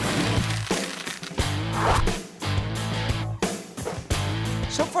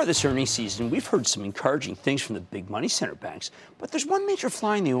 So far this earnings season, we've heard some encouraging things from the big money center banks, but there's one major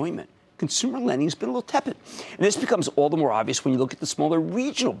fly in the ointment. Consumer lending has been a little tepid. And this becomes all the more obvious when you look at the smaller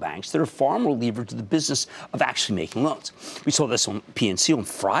regional banks that are far more levered to the business of actually making loans. We saw this on PNC on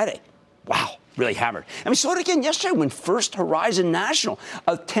Friday. Wow. Really hammered. And we saw it again yesterday when First Horizon National,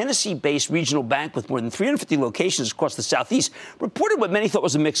 a Tennessee-based regional bank with more than 350 locations across the Southeast, reported what many thought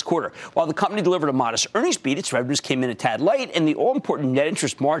was a mixed quarter. While the company delivered a modest earnings beat, its revenues came in a tad light, and the all-important net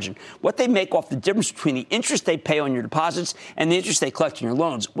interest margin, what they make off the difference between the interest they pay on your deposits and the interest they collect on your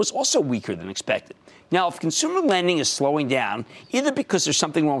loans, was also weaker than expected. Now, if consumer lending is slowing down, either because there's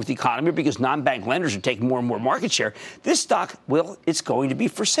something wrong with the economy or because non-bank lenders are taking more and more market share, this stock, well, it's going to be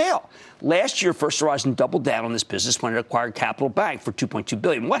for sale. Last year, First Horizon doubled down on this business when it acquired Capital Bank for $2.2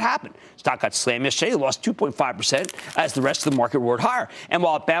 billion. What happened? Stock got slammed yesterday. It lost 2.5% as the rest of the market roared higher. And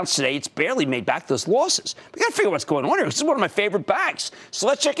while it bounced today, it's barely made back those losses. We got to figure out what's going on here. This is one of my favorite banks. So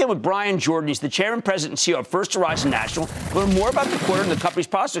let's check in with Brian Jordan. He's the chairman, president, and CEO of First Horizon National. Learn more about the quarter and the company's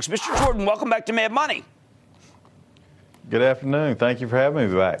prospects. Mr. Jordan, welcome back to Mad Money. Good afternoon. Thank you for having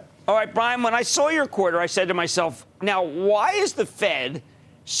me back. All right, Brian, when I saw your quarter, I said to myself, now, why is the Fed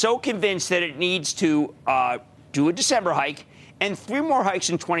so convinced that it needs to do a December hike and 3 more hikes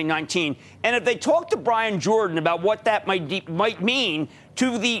in 2019? And if they talk to Brian Jordan about what that might mean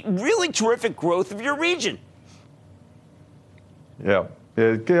to the really terrific growth of your region? Yeah,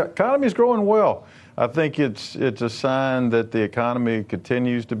 the economy is growing well. I think it's a sign that the economy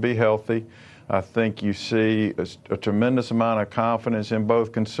continues to be healthy. I think you see a tremendous amount of confidence in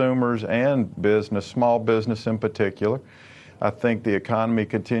both consumers and business, small business in particular. I think the economy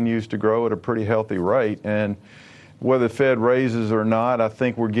continues to grow at a pretty healthy rate. And whether the Fed raises or not, I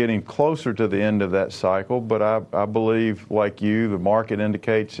think we're getting closer to the end of that cycle. But I believe, like you, the market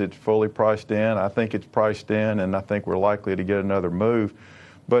indicates it's fully priced in. I think it's priced in, and I think we're likely to get another move.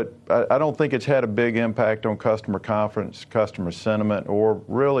 But I don't think it's had a big impact on customer confidence, customer sentiment, or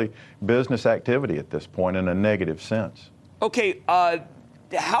really business activity at this point in a negative sense. Okay,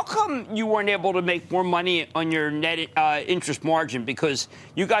 how come you weren't able to make more money on your net interest margin? Because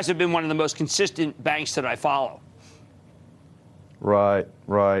you guys have been one of the most consistent banks that I follow. Right.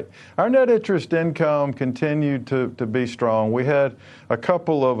 Our net interest income continued to be strong. We had a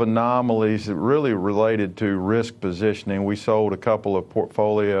couple of anomalies that really related to risk positioning. We sold a couple of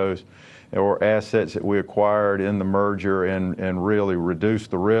portfolios or assets that we acquired in the merger and really reduced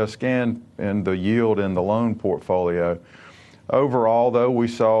the risk and the yield in the loan portfolio. Overall, though, we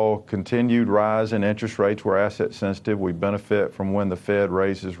saw continued rise in interest rates. We're asset sensitive. We benefit from when the Fed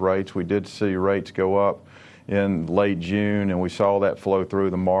raises rates. We did see rates go up in late June, and we saw that flow through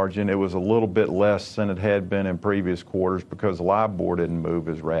the margin. It was a little bit less than it had been in previous quarters because LIBOR didn't move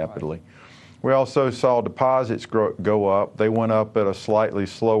as rapidly. We also saw deposits go up. They went up at a slightly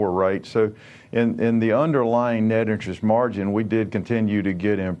slower rate. So in the underlying net interest margin, we did continue to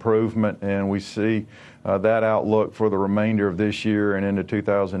get improvement, and we see that outlook for the remainder of this year and into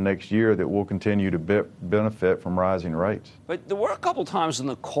 2000 next year that we'll continue to benefit from rising rates. But there were a couple times in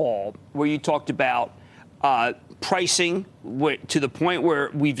the call where you talked about pricing to the point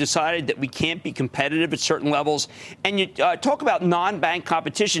where we've decided that we can't be competitive at certain levels. And you talk about non-bank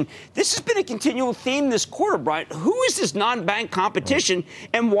competition. This has been a continual theme this quarter, Brian. Who is this non-bank competition,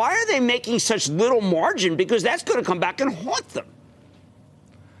 and why are they making such little margin? Because that's going to come back and haunt them.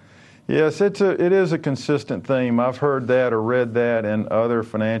 Yes, it is a consistent theme. I've heard that or read that in other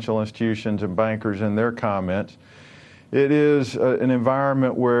financial institutions and bankers in their comments. It is an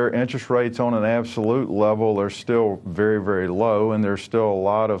environment where interest rates on an absolute level are still very, very low, and there's still a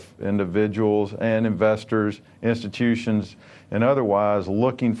lot of individuals and investors, institutions, and otherwise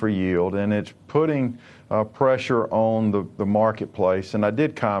looking for yield, and it's putting pressure on the marketplace. And I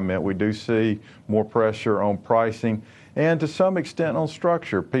did comment, we do see more pressure on pricing and to some extent on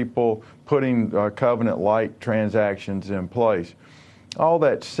structure, people putting covenant-light transactions in place. All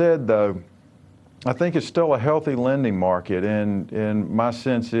that said, though, I think it's still a healthy lending market, and my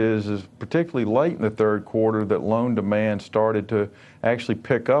sense is particularly late in the third quarter that loan demand started to actually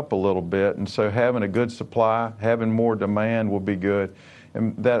pick up a little bit, and so having a good supply, having more demand will be good,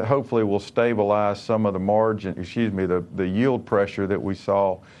 and that hopefully will stabilize some of the the yield pressure that we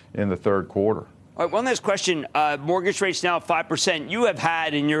saw in the third quarter. All right, one last question. Mortgage rates now at 5%. You have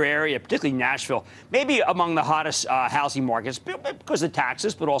had in your area, particularly Nashville, maybe among the hottest housing markets because of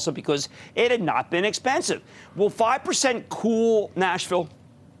taxes, but also because it had not been expensive. Will 5% cool Nashville?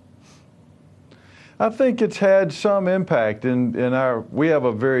 I think it's had some impact. We have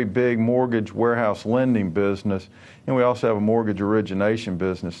a very big mortgage warehouse lending business, and we also have a mortgage origination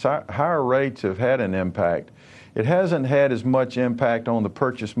business. Higher rates have had an impact. It hasn't had as much impact on the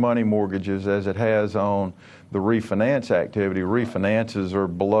purchase money mortgages as it has on the refinance activity. Refinances are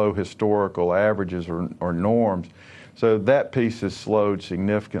below historical averages or norms, so that piece has slowed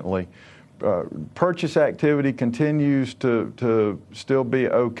significantly. Purchase activity continues to still be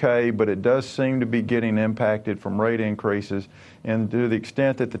okay, but it does seem to be getting impacted from rate increases. And to the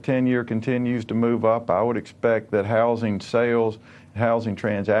extent that the 10-year continues to move up, I would expect that housing sales, housing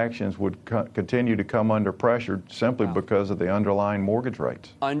transactions would continue to come under pressure simply because of the underlying mortgage rates.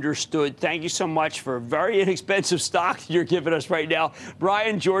 Understood. Thank you so much for a very inexpensive stock you're giving us right now.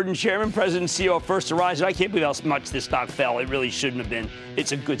 Brian Jordan, Chairman, President, CEO of First Horizon. I can't believe how much this stock fell. It really shouldn't have been.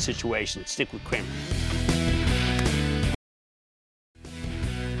 It's a good situation. Stick with Cramer.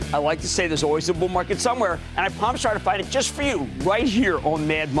 I like to say there's always a bull market somewhere, and I promise I'll try to find it just for you right here on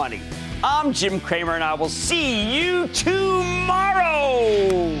Mad Money. I'm Jim Cramer, and I will see you tomorrow.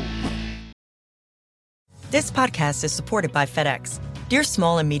 This podcast is supported by FedEx. Dear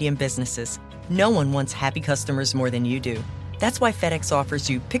small and medium businesses, no one wants happy customers more than you do. That's why FedEx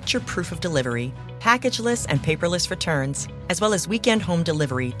offers you picture proof of delivery, packageless and paperless returns, as well as weekend home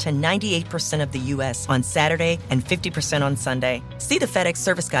delivery to 98% of the U.S. on Saturday and 50% on Sunday. See the FedEx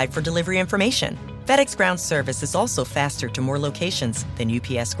service guide for delivery information. FedEx Ground service is also faster to more locations than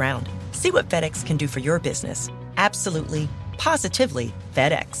UPS Ground. See what FedEx can do for your business. Absolutely, positively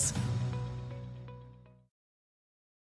FedEx.